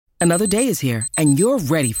Another day is here, and you're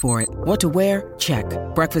ready for it. What to wear? Check.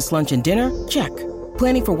 Breakfast, lunch, and dinner? Check.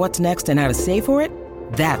 Planning for what's next and how to save for it?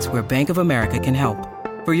 That's where Bank of America can help.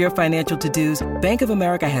 For your financial to-dos, Bank of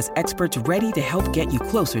America has experts ready to help get you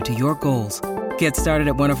closer to your goals. Get started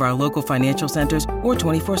at one of our local financial centers or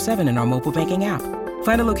 24/7 in our mobile banking app.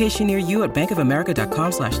 Find a location near you at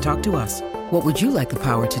bankofamerica.com/talktous. What would you like the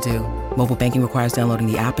power to do? Mobile banking requires downloading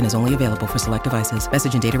the app and is only available for select devices.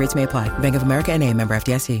 Message and data rates may apply. Bank of America N.A., member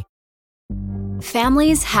FDIC.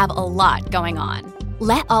 Families have a lot going on.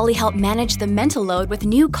 Let Ollie help manage the mental load with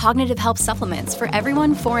new cognitive help supplements for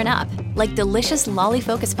everyone 4 and up, like delicious Lolly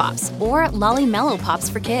Focus Pops or Lolly Mellow Pops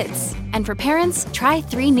for kids. And for parents, try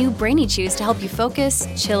 3 new Brainy Chews to help you focus,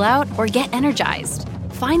 chill out, or get energized.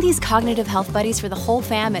 Find these cognitive health buddies for the whole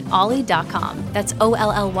fam at ollie.com. That's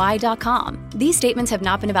OLLY.com. These statements have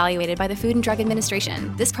not been evaluated by the Food and Drug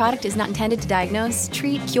Administration. This product is not intended to diagnose,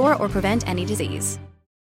 treat, cure, or prevent any disease.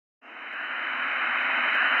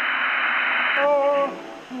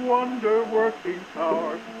 Wonder-working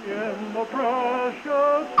power in the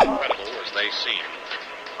precious... Incredible as they seem,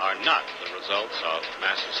 are not the results of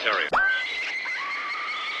mass hysteria.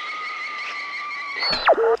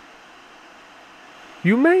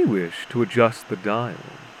 You may wish to adjust the dial.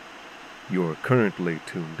 You're currently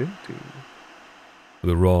tuned into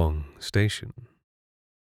the wrong station.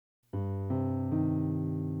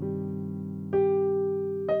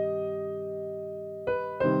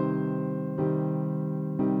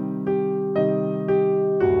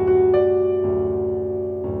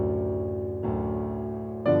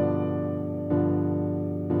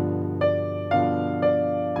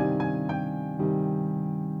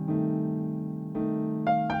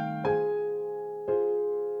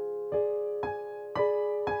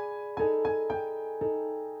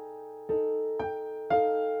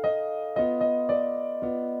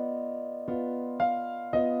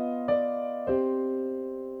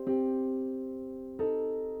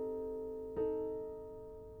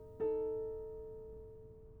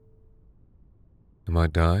 Am I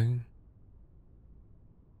dying?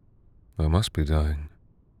 I must be dying.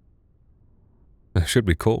 I should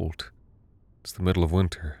be cold. It's the middle of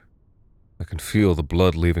winter. I can feel the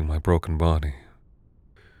blood leaving my broken body.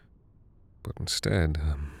 But instead,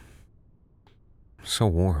 I'm so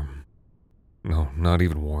warm. No, not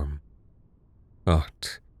even warm.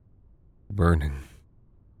 Hot. Burning.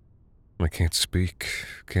 I can't speak,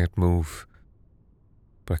 can't move.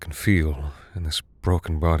 But I can feel, and this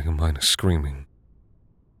broken body of mine is screaming.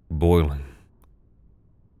 Boiling.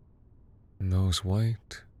 And those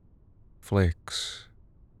white flakes,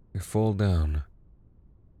 they fall down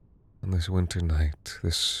on this winter night,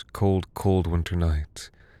 this cold, cold winter night.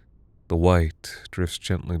 The white drifts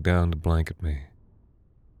gently down to blanket me.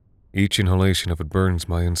 Each inhalation of it burns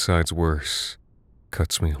my insides worse,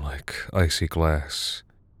 cuts me like icy glass.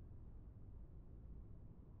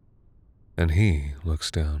 And he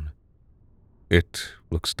looks down. It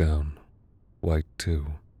looks down, white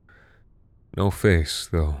too. No face,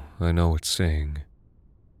 though I know it's saying,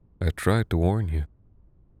 I tried to warn you.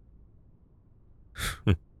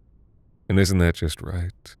 And isn't that just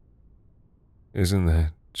right? Isn't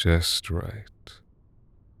that just right?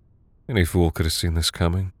 Any fool could have seen this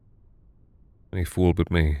coming. Any fool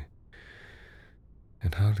but me.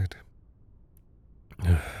 And how did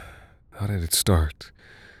it start?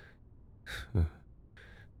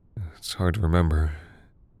 It's hard to remember.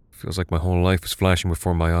 Feels like my whole life is flashing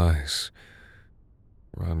before my eyes.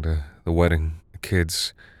 Rhonda, the wedding, the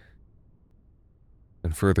kids,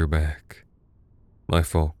 and further back, my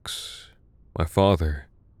folks, my father,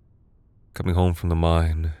 coming home from the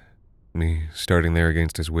mine, me starting there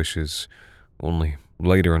against his wishes, only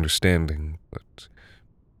later understanding, but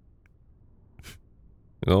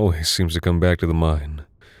it always seems to come back to the mine.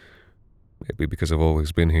 Maybe because I've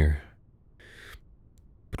always been here.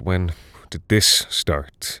 But when did this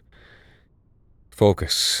start?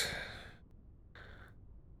 Focus.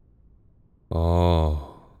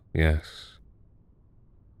 Oh, yes.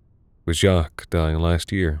 It was Jacques dying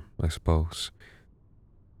last year, I suppose.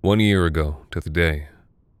 1 year ago to the day.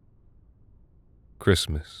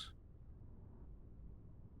 Christmas.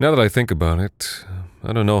 Now that I think about it,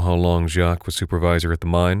 I don't know how long Jacques was supervisor at the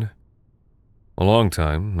mine. A long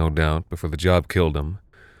time, no doubt, before the job killed him.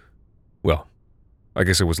 Well, I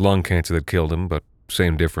guess it was lung cancer that killed him, but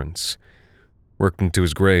same difference. Worked into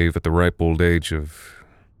his grave at the ripe old age of...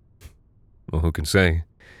 well, who can say?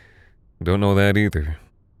 Don't know that either.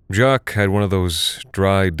 Jacques had one of those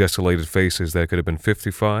dry, desolated faces that could have been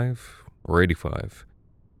 55 or 85.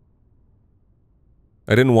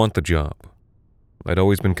 I didn't want the job. I'd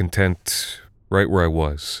always been content right where I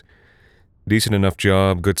was. Decent enough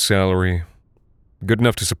job, good salary, good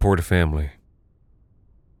enough to support a family.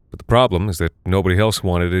 But the problem is that nobody else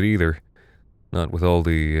wanted it either. Not with all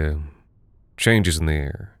the changes in the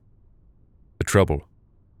air. The trouble.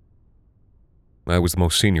 I was the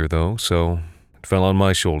most senior, though, so it fell on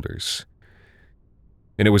my shoulders.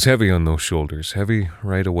 And it was heavy on those shoulders, heavy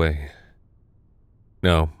right away.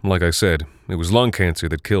 Now, like I said, it was lung cancer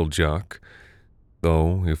that killed Jock.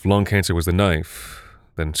 Though, if lung cancer was the knife,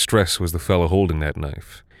 then stress was the fellow holding that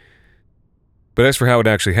knife. But as for how it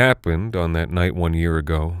actually happened on that night 1 year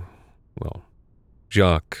ago, well,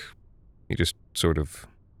 Jock, he just sort of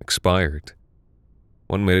expired.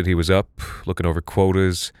 1 minute he was up, looking over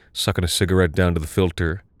quotas, sucking a cigarette down to the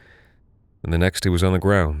filter, and the next he was on the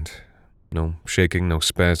ground. No shaking, no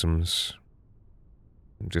spasms.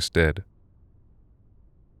 Just dead.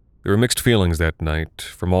 There were mixed feelings that night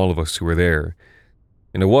from all of us who were there,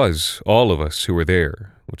 and it was all of us who were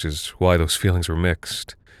there, which is why those feelings were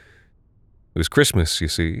mixed. It was Christmas, you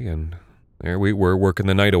see, and there we were working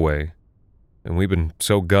the night away, and we'd been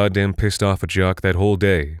so goddamn pissed off at Jock that whole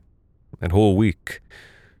day, that whole week.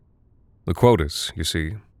 The quotas, you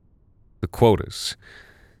see. The quotas.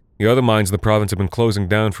 The other mines in the province had been closing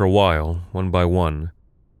down for a while, one by one.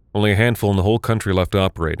 Only a handful in the whole country left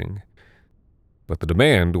operating. But the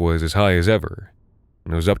demand was as high as ever,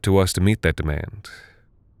 and it was up to us to meet that demand,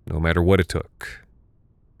 no matter what it took,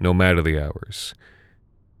 no matter the hours.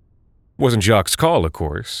 It wasn't Jock's call, of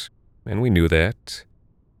course, and we knew that,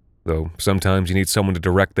 though sometimes you need someone to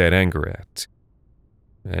direct that anger at.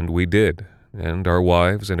 And we did, and our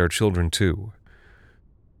wives and our children too.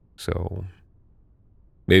 So,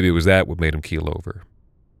 maybe it was that what made him keel over.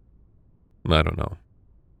 I don't know.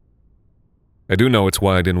 I do know it's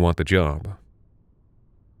why I didn't want the job.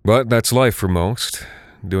 But that's life for most,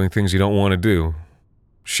 doing things you don't want to do,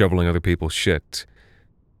 shoveling other people's shit.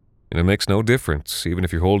 And it makes no difference, even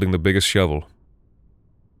if you're holding the biggest shovel.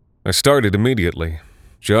 I started immediately.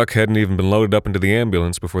 Jock hadn't even been loaded up into the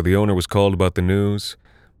ambulance before the owner was called about the news.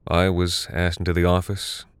 I was asked into the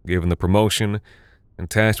office, given the promotion, and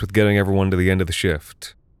tasked with getting everyone to the end of the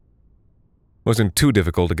shift. It wasn't too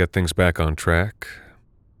difficult to get things back on track.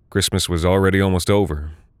 Christmas was already almost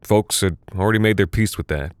over. Folks had already made their peace with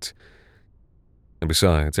that. And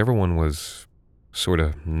besides, everyone was sort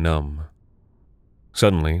of numb.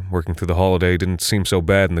 Suddenly, working through the holiday didn't seem so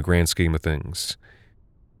bad in the grand scheme of things.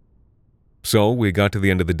 So we got to the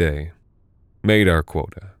end of the day, made our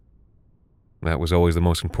quota. That was always the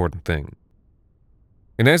most important thing.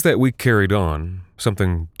 And as that week carried on,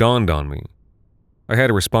 something dawned on me. I had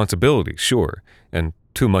a responsibility, sure, and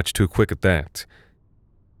too much too quick at that.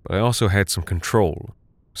 But I also had some control.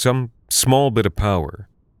 Some small bit of power.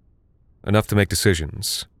 Enough to make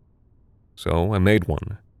decisions. So I made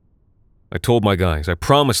one. I told my guys, I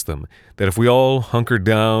promised them, that if we all hunkered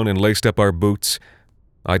down and laced up our boots,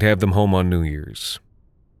 I'd have them home on New Year's.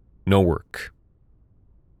 No work.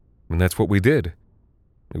 And that's what we did.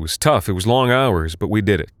 It was tough, it was long hours, but we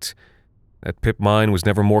did it. That pip mine was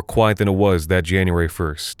never more quiet than it was that January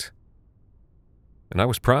 1st. And I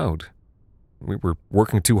was proud. We were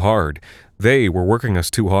working too hard. They were working us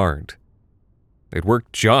too hard. They'd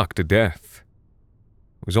worked Jock to death.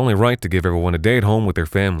 It was only right to give everyone a day at home with their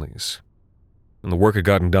families. And the work had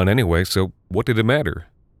gotten done anyway, so what did it matter?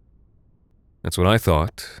 That's what I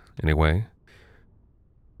thought, anyway.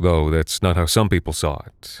 Though that's not how some people saw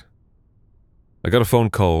it. I got a phone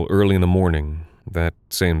call early in the morning that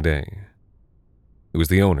same day. It was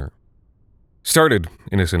the owner. Started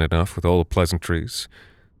innocent enough with all the pleasantries.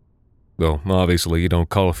 Though, obviously, you don't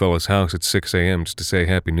call a fella's house at 6 a.m. just to say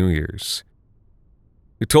Happy New Year's.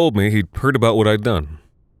 He told me he'd heard about what I'd done.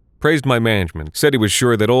 Praised my management, said he was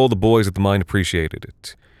sure that all the boys at the mine appreciated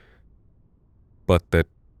it. But that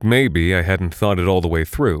maybe I hadn't thought it all the way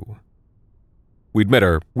through. We'd met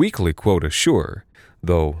our weekly quota, sure,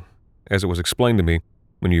 though, as it was explained to me,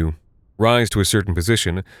 when you rise to a certain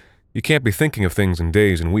position, you can't be thinking of things in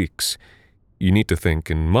days and weeks. You need to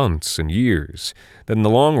think in months and years, that in the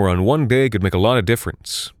long run, one day could make a lot of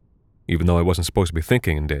difference. Even though I wasn't supposed to be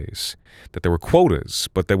thinking in days. That there were quotas,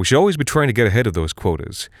 but that we should always be trying to get ahead of those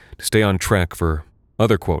quotas, to stay on track for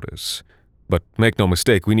other quotas. But make no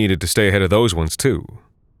mistake, we needed to stay ahead of those ones too.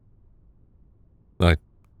 I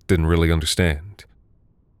didn't really understand.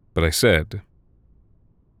 But I said,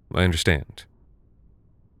 I understand.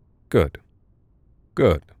 Good.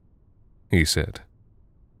 Good, he said.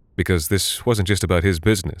 Because this wasn't just about his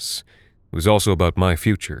business. It was also about my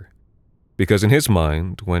future. Because in his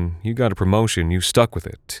mind, when you got a promotion, you stuck with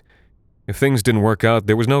it. If things didn't work out,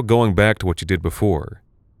 there was no going back to what you did before.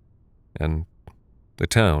 And the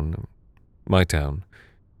town, my town,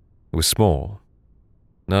 It was small.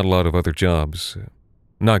 Not a lot of other jobs.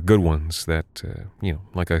 Not good ones that,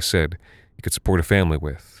 like I said, you could support a family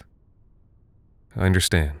with. I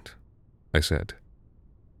understand, I said.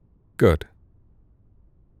 Good.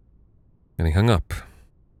 And he hung up.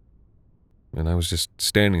 And I was just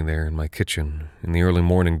standing there in my kitchen in the early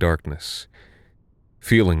morning darkness,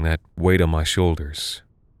 feeling that weight on my shoulders.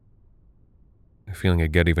 Feeling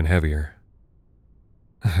it get even heavier.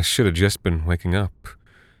 I should have just been waking up.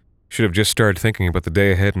 Should have just started thinking about the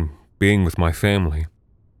day ahead and being with my family.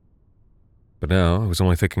 But now I was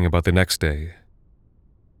only thinking about the next day.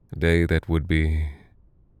 A day that would be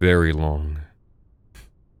very long.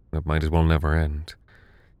 That might as well never end.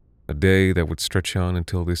 A day that would stretch on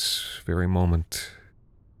until this very moment,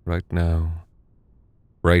 right now,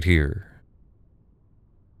 right here.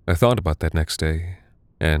 I thought about that next day,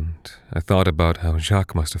 and I thought about how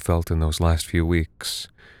Jacques must have felt in those last few weeks.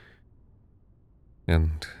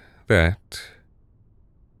 And that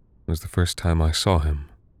was the first time I saw him.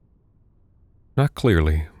 Not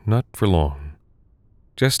clearly, not for long,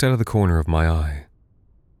 just out of the corner of my eye.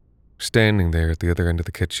 Standing there at the other end of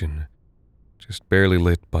the kitchen, just barely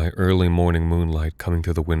lit by early morning moonlight coming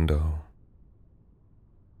through the window.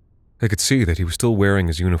 I could see that he was still wearing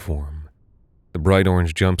his uniform, the bright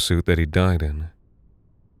orange jumpsuit that he'd died in.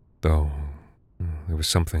 Though, there was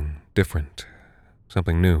something different,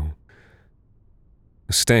 something new.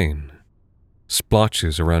 A stain,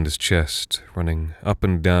 splotches around his chest, running up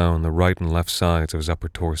and down the right and left sides of his upper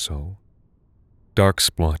torso. Dark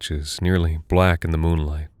splotches, nearly black in the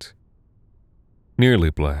moonlight.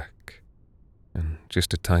 Nearly black, and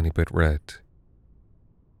just a tiny bit red.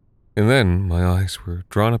 And then my eyes were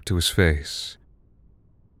drawn up to his face.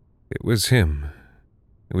 It was him.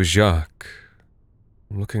 It was Jacques,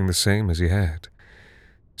 looking the same as he had.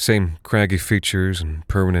 Same craggy features and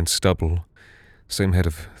permanent stubble. Same head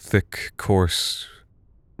of thick, coarse,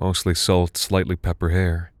 mostly salt, slightly pepper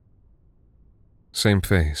hair. Same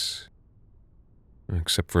face,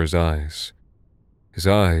 except for his eyes. His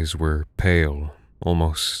eyes were pale,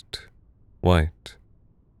 almost white,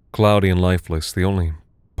 cloudy and lifeless, the only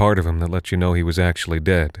part of him that let you know he was actually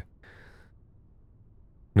dead.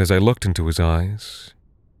 And as I looked into his eyes,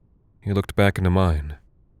 he looked back into mine.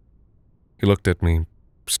 He looked at me,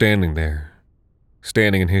 standing there,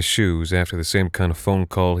 standing in his shoes after the same kind of phone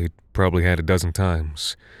call he'd probably had a dozen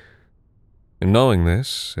times. And knowing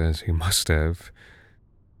this, as he must have,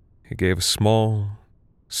 he gave a small,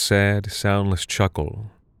 sad, soundless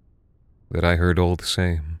chuckle that I heard all the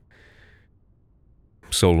same.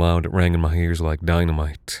 So loud it rang in my ears like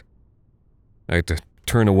dynamite. I had to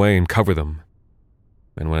turn away and cover them.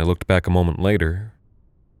 And when I looked back a moment later,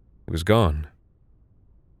 it was gone.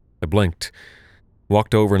 I blinked,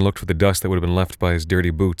 walked over and looked for the dust that would have been left by his dirty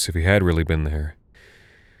boots if he had really been there.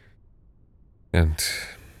 And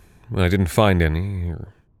when I didn't find any,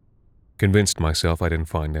 or convinced myself I didn't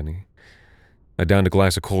find any, I downed a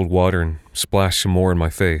glass of cold water and splashed some more in my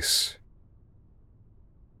face.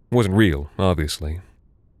 It wasn't real, obviously.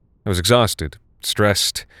 I was exhausted,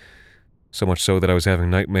 stressed, so much so that I was having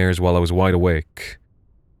nightmares while I was wide awake.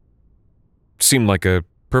 It seemed like a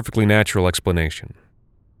perfectly natural explanation,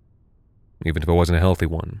 even if it wasn't a healthy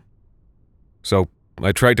one. So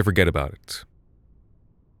I tried to forget about it.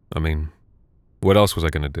 I mean, what else was I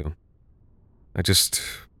going to do? I just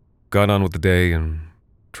got on with the day and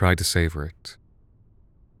tried to savor it.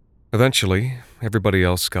 Eventually, everybody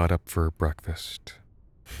else got up for breakfast.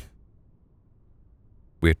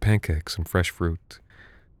 We had pancakes and fresh fruit.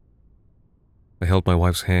 I held my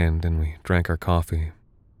wife's hand and we drank our coffee.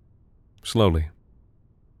 Slowly.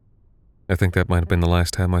 I think that might have been the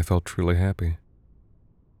last time I felt truly happy.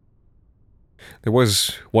 There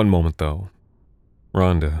was one moment, though.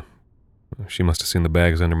 Rhonda. She must have seen the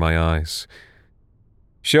bags under my eyes.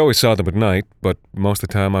 She always saw them at night, but most of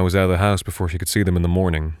the time I was out of the house before she could see them in the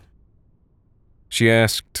morning. She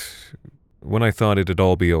asked when I thought it'd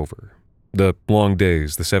all be over. The long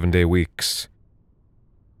days, the 7-day weeks.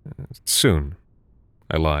 Soon,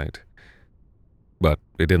 I lied. But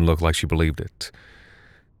it didn't look like she believed it.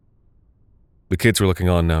 The kids were looking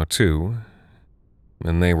on now, too,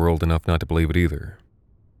 and they were old enough not to believe it either.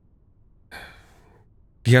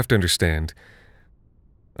 You have to understand,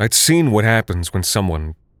 I'd seen what happens when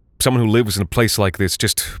someone who lives in a place like this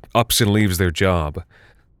just ups and leaves their job.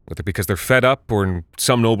 Whether because they're fed up or in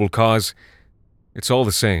some noble cause, it's all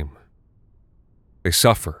the same. They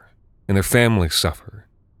suffer, and their families suffer.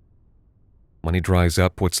 Money dries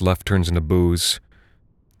up, what's left turns into booze.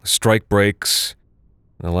 The strike breaks,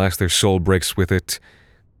 and alas, their soul breaks with it,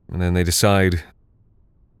 and then they decide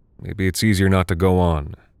maybe it's easier not to go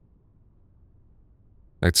on.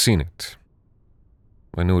 I'd seen it.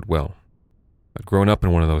 I knew it well. I'd grown up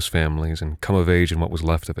in one of those families and come of age in what was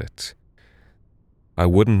left of it. I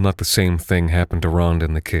wouldn't let the same thing happen to Rhonda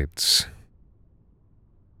and the kids.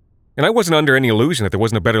 And I wasn't under any illusion that there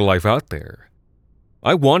wasn't a better life out there.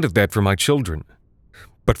 I wanted that for my children.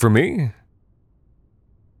 But for me?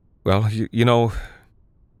 Well, you know,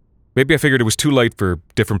 maybe I figured it was too late for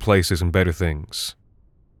different places and better things.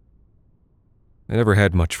 I never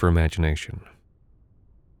had much for imagination.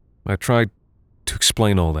 I tried to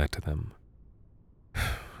explain all that to them.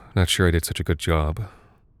 Not sure I did such a good job,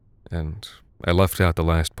 and I left out the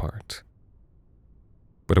last part.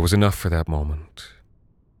 But it was enough for that moment.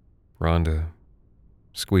 Rhonda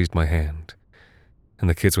squeezed my hand, and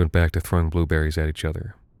the kids went back to throwing blueberries at each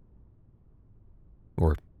other.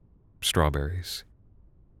 Or strawberries.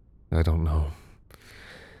 I don't know.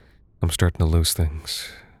 I'm starting to lose things.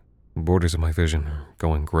 The borders of my vision are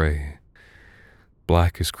going gray.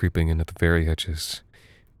 Black is creeping in at the very edges.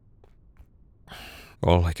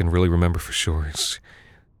 All I can really remember for sure is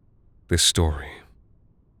this story.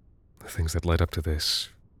 The things that led up to this.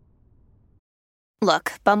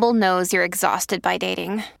 Look, Bumble knows you're exhausted by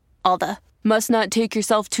dating. All the must not take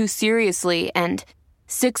yourself too seriously and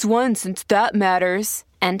 6'1" since that matters.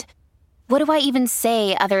 And what do I even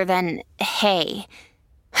say other than hey?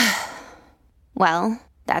 Well,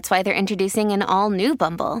 that's why they're introducing an all-new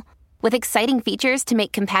Bumble with exciting features to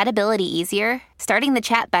make compatibility easier, starting the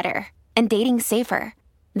chat better, and dating safer.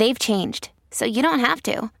 They've changed, so you don't have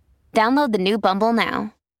to. Download the new Bumble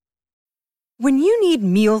now. When you need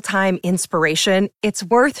mealtime inspiration, it's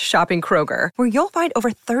worth shopping Kroger, where you'll find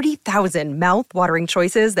over 30,000 mouth-watering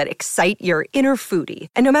choices that excite your inner foodie.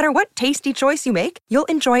 And no matter what tasty choice you make, you'll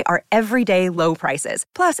enjoy our everyday low prices,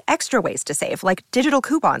 plus extra ways to save, like digital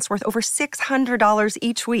coupons worth over $600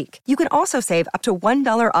 each week. You can also save up to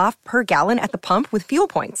 $1 off per gallon at the pump with fuel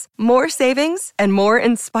points. More savings and more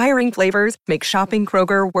inspiring flavors make shopping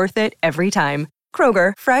Kroger worth it every time.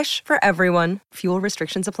 Kroger, fresh for everyone. Fuel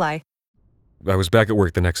restrictions apply. I was back at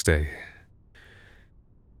work the next day.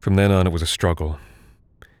 From then on, it was a struggle.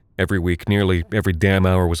 Every week, nearly every damn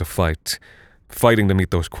hour was a fight. Fighting to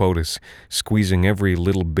meet those quotas, squeezing every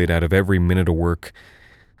little bit out of every minute of work,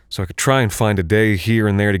 so I could try and find a day here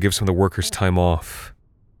and there to give some of the workers time off.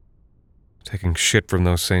 Taking shit from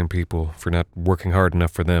those same people for not working hard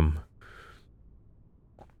enough for them.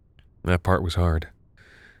 That part was hard.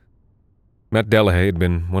 Matt Delahaye had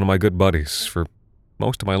been one of my good buddies for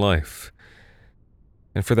most of my life.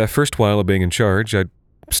 And for that first while of being in charge, I'd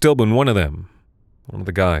still been one of them, one of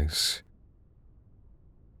the guys.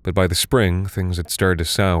 But by the spring, things had started to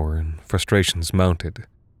sour and frustrations mounted.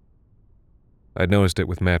 I'd noticed it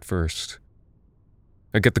with Matt first.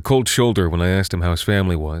 I'd get the cold shoulder when I asked him how his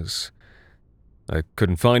family was. I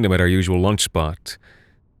couldn't find him at our usual lunch spot,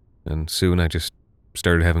 and soon I just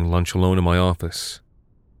started having lunch alone in my office.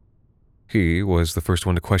 He was the first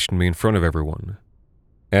one to question me in front of everyone.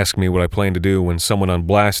 Ask me what I planned to do when someone on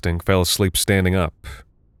blasting fell asleep standing up.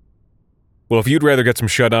 Well, if you'd rather get some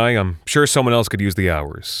shut-eye, I'm sure someone else could use the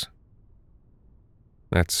hours.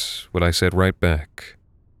 That's what I said right back.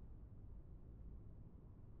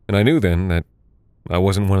 And I knew then that I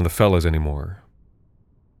wasn't one of the fellas anymore.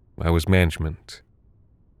 I was management.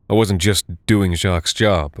 I wasn't just doing Jacques'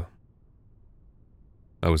 job.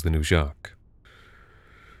 I was the new Jacques.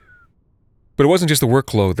 But it wasn't just the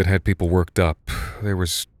workload that had people worked up. There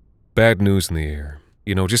was bad news in the air.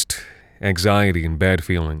 You know, just anxiety and bad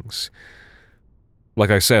feelings.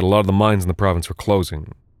 Like I said, a lot of the mines in the province were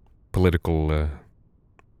closing. It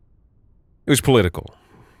was political.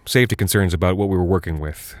 Safety concerns about what we were working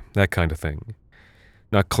with. That kind of thing.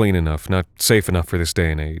 Not clean enough, not safe enough for this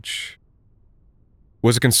day and age.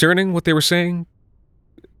 Was it concerning what they were saying?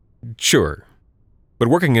 Sure. But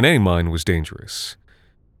working in any mine was dangerous.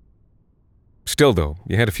 Still, though,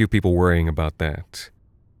 you had a few people worrying about that.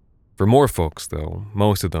 For more folks, though,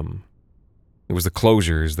 most of them, it was the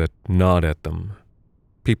closures that gnawed at them.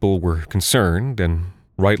 People were concerned, and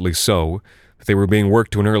rightly so, that they were being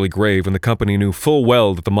worked to an early grave when the company knew full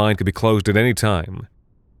well that the mine could be closed at any time,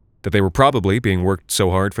 that they were probably being worked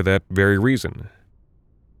so hard for that very reason.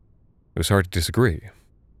 It was hard to disagree,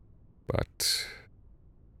 but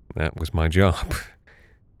that was my job,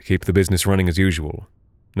 to keep the business running as usual.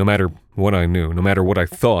 No matter what I knew, no matter what I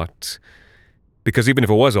thought. Because even if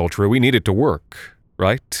it was all true, we needed to work,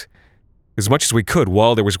 right? As much as we could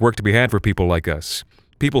while there was work to be had for people like us.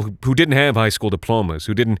 People who didn't have high school diplomas,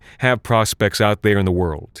 who didn't have prospects out there in the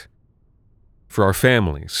world. For our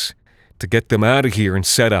families, to get them out of here and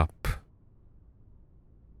set up.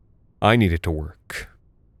 I needed to work.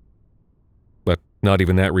 But not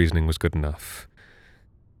even that reasoning was good enough.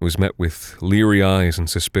 was met with leery eyes and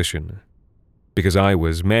suspicion, because I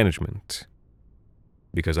was management,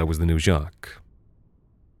 because I was the new Jacques.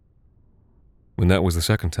 When that was the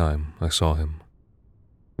second time I saw him,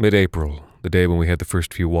 mid-April, the day when we had the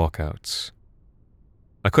first few walkouts.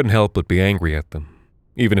 I couldn't help but be angry at them,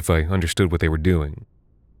 even if I understood what they were doing,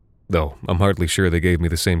 though I'm hardly sure they gave me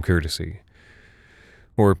the same courtesy.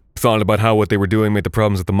 Or thought about how what they were doing made the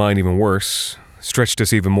problems at the mine even worse, stretched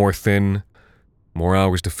us even more thin, more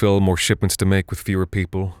hours to fill, more shipments to make with fewer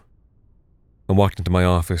people. I walked into my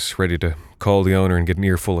office, ready to call the owner and get an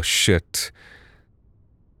earful of shit.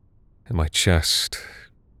 And my chest...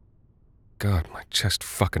 God, my chest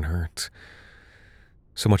fucking hurt.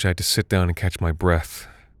 So much I had to sit down and catch my breath.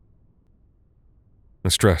 The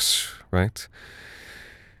stress, right?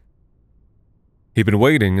 He'd been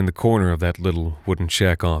waiting in the corner of that little wooden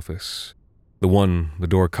shack office, the one the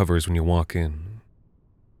door covers when you walk in.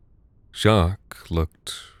 Jacques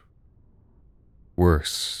looked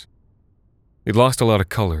worse. He'd lost a lot of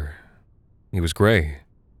color. He was gray.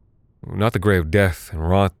 Not the gray of death and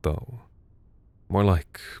rot, though. More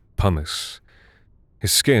like pumice.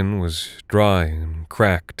 His skin was dry and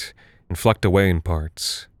cracked and flecked away in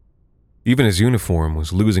parts. Even his uniform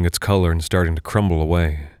was losing its color and starting to crumble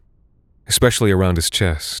away, especially around his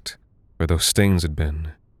chest, where those stains had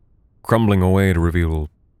been, crumbling away to reveal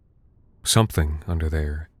something under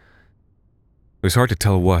there. It was hard to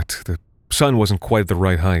tell what. The sun wasn't quite at the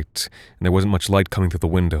right height, and there wasn't much light coming through the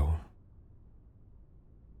window.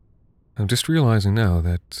 I'm just realizing now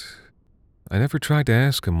that I never tried to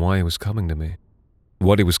ask him why he was coming to me,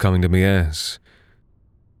 what he was coming to me as.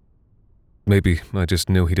 Maybe I just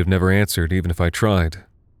knew he'd have never answered, even if I tried.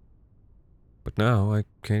 But now I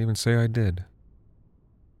can't even say I did.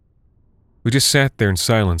 We just sat there in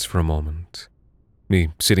silence for a moment, me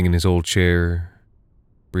sitting in his old chair,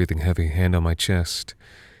 breathing heavy, hand on my chest.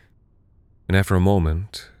 And after a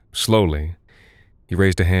moment, slowly, he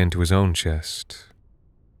raised a hand to his own chest,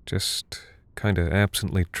 just kinda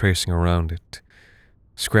absently tracing around it,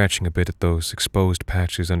 scratching a bit at those exposed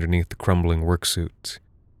patches underneath the crumbling worksuit,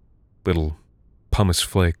 little pumice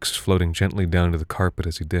flakes floating gently down to the carpet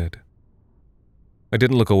as he did. I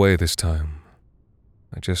didn't look away this time.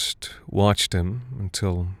 I just watched him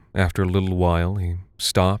until, after a little while, he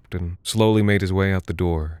stopped and slowly made his way out the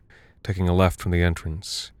door, taking a left from the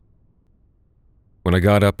entrance. When I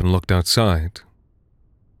got up and looked outside,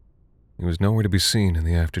 he was nowhere to be seen in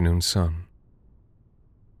the afternoon sun.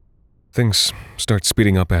 Things start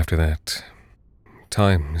speeding up after that.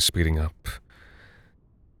 Time is speeding up.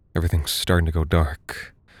 Everything's starting to go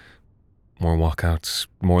dark. More walkouts,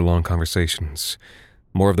 more long conversations,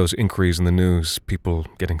 more of those inquiries in the news, people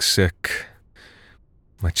getting sick.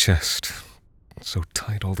 My chest, so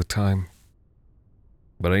tight all the time.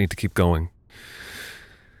 But I need to keep going.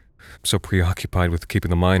 I'm so preoccupied with keeping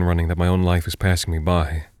the mine running that my own life is passing me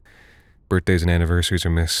by. Birthdays and anniversaries are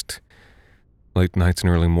missed. Late nights and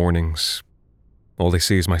early mornings. All they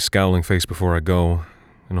see is my scowling face before I go,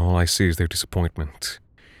 and all I see is their disappointment.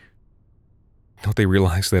 Don't they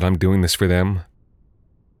realize that I'm doing this for them?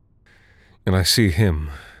 And I see him.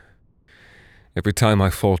 Every time I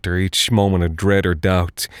falter, each moment of dread or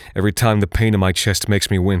doubt, every time the pain in my chest makes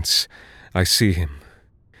me wince, I see him.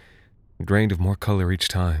 Drained of more color each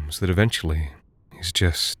time, so that eventually he's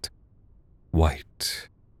just white.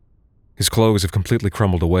 His clothes have completely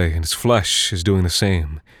crumbled away, and his flesh is doing the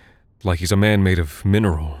same, like he's a man made of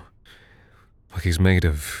mineral, like he's made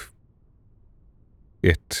of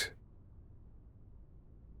it.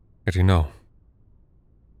 And you know,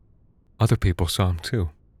 other people saw him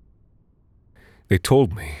too. They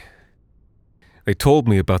told me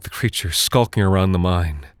about the creature skulking around the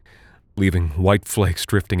mine, leaving white flakes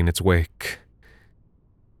drifting in its wake.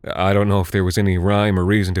 I don't know if there was any rhyme or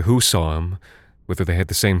reason to who saw him, whether they had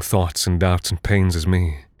the same thoughts and doubts and pains as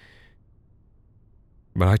me.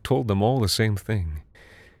 But I told them all the same thing.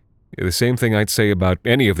 The same thing I'd say about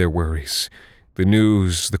any of their worries. The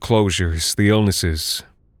news, the closures, the illnesses.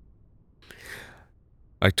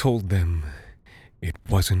 I told them it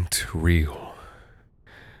wasn't real.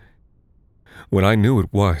 When I knew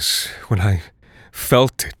it was, when I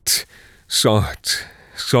felt it, saw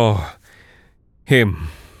him.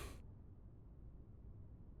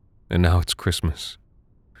 And now it's Christmas.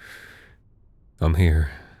 I'm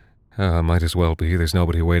here. Might as well be. There's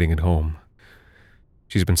nobody waiting at home.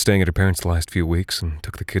 She's been staying at her parents' the last few weeks and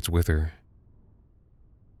took the kids with her.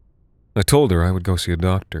 I told her I would go see a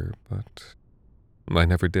doctor, but I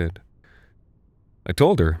never did. I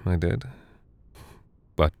told her I did,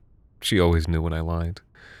 but she always knew when I lied.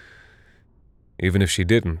 Even if she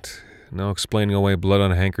didn't, no explaining away blood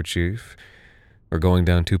on a handkerchief, or going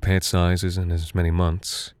down 2 pant sizes in as many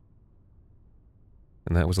months.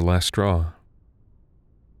 And that was the last straw.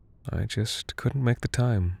 I just couldn't make the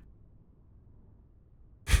time.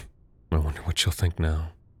 I wonder what she'll think now.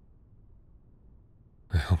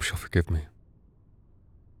 I hope she'll forgive me.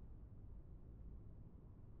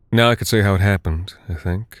 Now I could say how it happened, I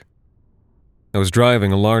think. I was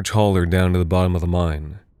driving a large hauler down to the bottom of the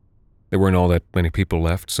mine. There weren't all that many people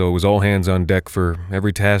left, so it was all hands on deck for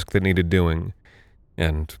every task that needed doing,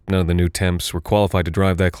 and none of the new temps were qualified to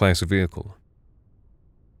drive that class of vehicle.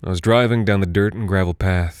 I was driving down the dirt and gravel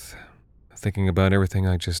path, thinking about everything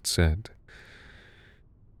I just said.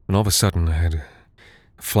 And all of a sudden I had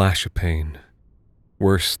a flash of pain,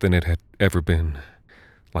 worse than it had ever been,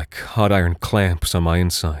 like hot iron clamps on my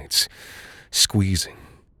insides, squeezing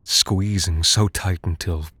so tight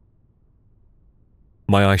until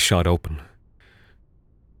my eyes shot open.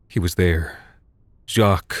 He was there.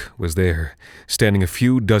 Jacques was there, standing a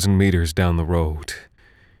few dozen meters down the road.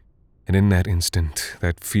 And in that instant,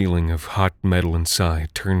 that feeling of hot metal inside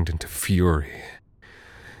turned into fury.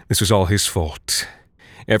 This was all his fault.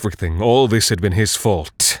 Everything, all this had been his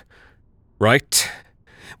fault. Right?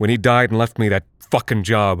 When he died and left me that fucking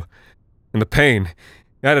job. And the pain,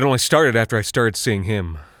 that had only started after I started seeing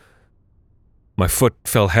him. My foot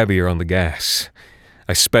fell heavier on the gas.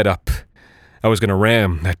 I sped up. I was gonna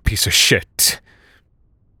ram that piece of shit.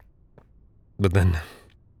 But then,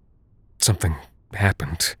 something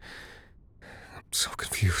happened. I'm so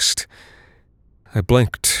confused. I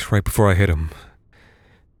blinked right before I hit him.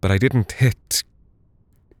 But I didn't hit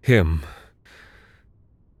him.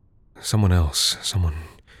 Someone else, someone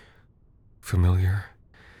familiar.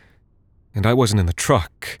 And I wasn't in the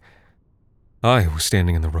truck. I was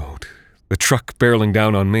standing in the road, the truck barreling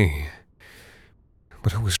down on me.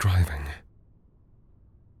 But who was driving?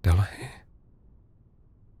 Delahaye?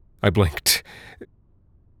 I blinked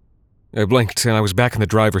and I was back in the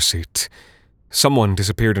driver's seat. Someone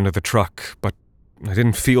disappeared into the truck, but I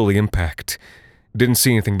didn't feel the impact. Didn't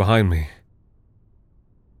see anything behind me.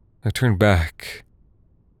 I turned back,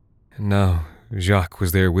 and now Jacques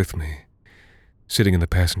was there with me, sitting in the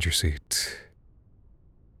passenger seat.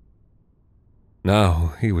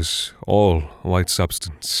 Now he was all white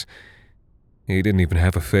substance. He didn't even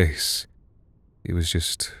have a face. He was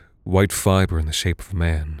just white fiber in the shape of a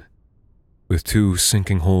man, with 2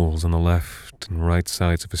 sinking holes on the left and right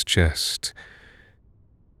sides of his chest.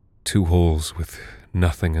 2 holes with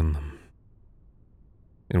nothing in them.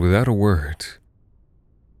 And without a word,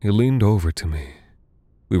 he leaned over to me.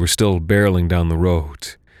 We were still barreling down the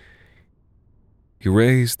road. He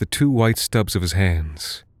raised the 2 white stubs of his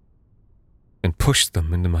hands and pushed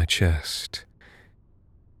them into my chest.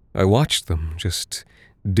 I watched them just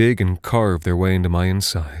dig and carve their way into my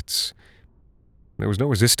insides. There was no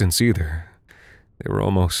resistance either. They were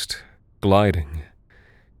almost gliding.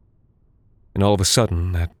 And all of a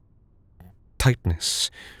sudden, that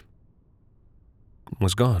tightness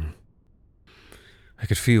was gone. I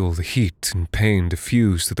could feel the heat and pain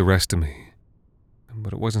diffuse through the rest of me,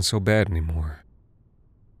 but it wasn't so bad anymore.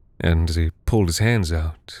 And as he pulled his hands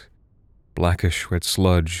out, blackish red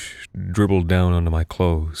sludge dribbled down onto my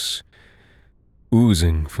clothes,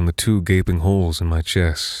 oozing from the 2 gaping holes in my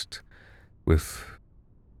chest, with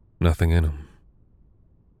nothing in them.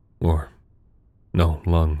 Or no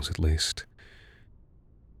lungs, at least.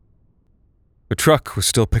 The truck was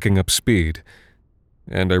still picking up speed,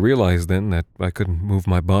 and I realized then that I couldn't move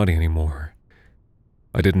my body anymore.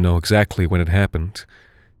 I didn't know exactly when it happened.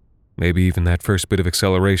 Maybe even that first bit of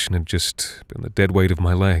acceleration had just been the dead weight of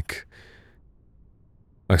my leg.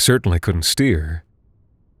 I certainly couldn't steer.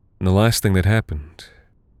 And the last thing that happened,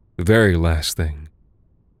 the very last thing,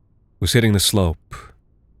 was hitting the slope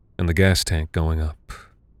and the gas tank going up.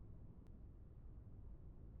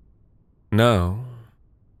 Now,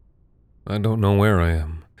 I don't know where I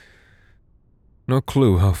am. No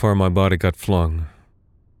clue how far my body got flung.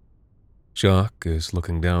 Jacques is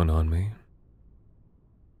looking down on me.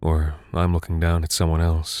 Or I'm looking down at someone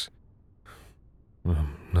else.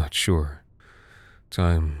 I'm not sure.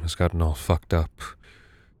 Time has gotten all fucked up.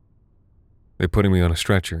 They're putting me on a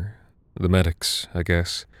stretcher. The medics, I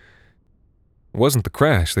guess. It wasn't the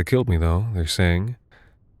crash that killed me, though, they're saying.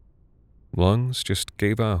 Lungs just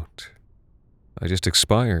gave out. I just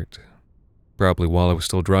expired. Probably while I was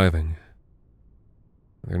still driving.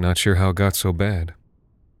 They're not sure how it got so bad.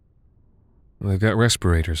 They've got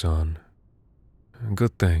respirators on. A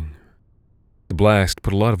good thing. The blast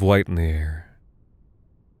put a lot of white in the air.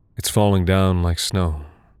 It's falling down like snow.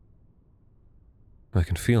 I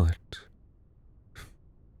can feel it.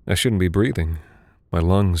 I shouldn't be breathing. My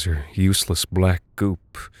lungs are useless black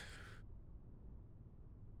goop.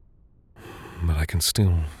 but I can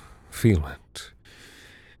still feel it,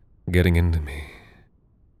 getting into me,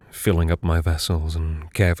 filling up my vessels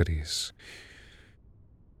and cavities,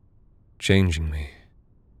 changing me.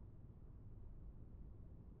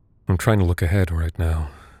 I'm trying to look ahead right now,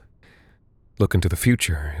 look into the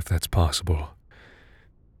future, if that's possible.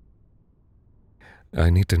 I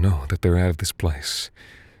need to know that they're out of this place,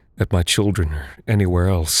 that my children are anywhere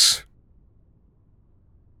else.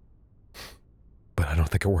 But I don't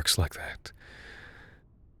think it works like that.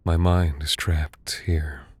 My mind is trapped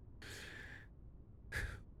here.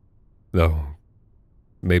 Though,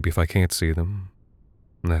 maybe if I can't see them,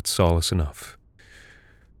 that's solace enough.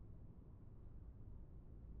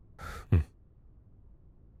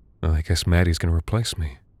 Well, I guess Maddie's going to replace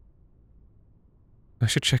me. I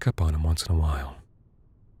should check up on him once in a while.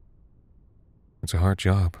 It's a hard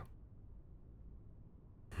job.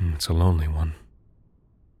 It's a lonely one.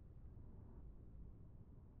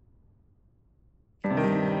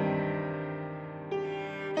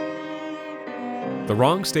 The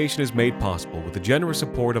Wrong Station is made possible with the generous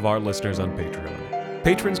support of our listeners on Patreon.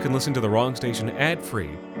 Patrons can listen to The Wrong Station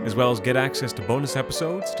ad-free, as well as get access to bonus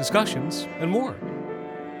episodes, discussions, and more.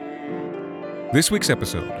 This week's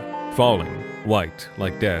episode, Falling, White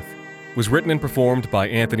Like Death, was written and performed by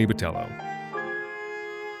Anthony Botello.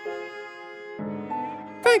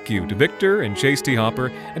 Thank you to Victor and Chase T. Hopper,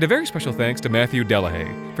 and a very special thanks to Matthew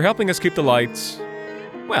Delahaye for helping us keep the lights,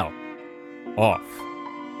 well, off.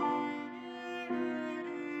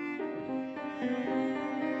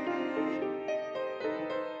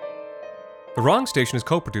 The Wrong Station is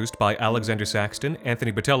co-produced by Alexander Saxton,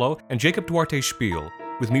 Anthony Botello, and Jacob Duarte Spiel,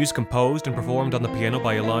 with music composed and performed on the piano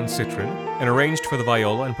by Ilan Citrin, and arranged for the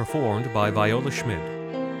viola and performed by Viola Schmid.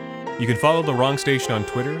 You can follow The Wrong Station on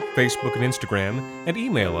Twitter, Facebook, and Instagram, and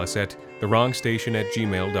email us at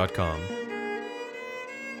thewrongstation@gmail.com.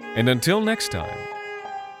 And until next time,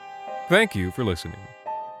 thank you for listening.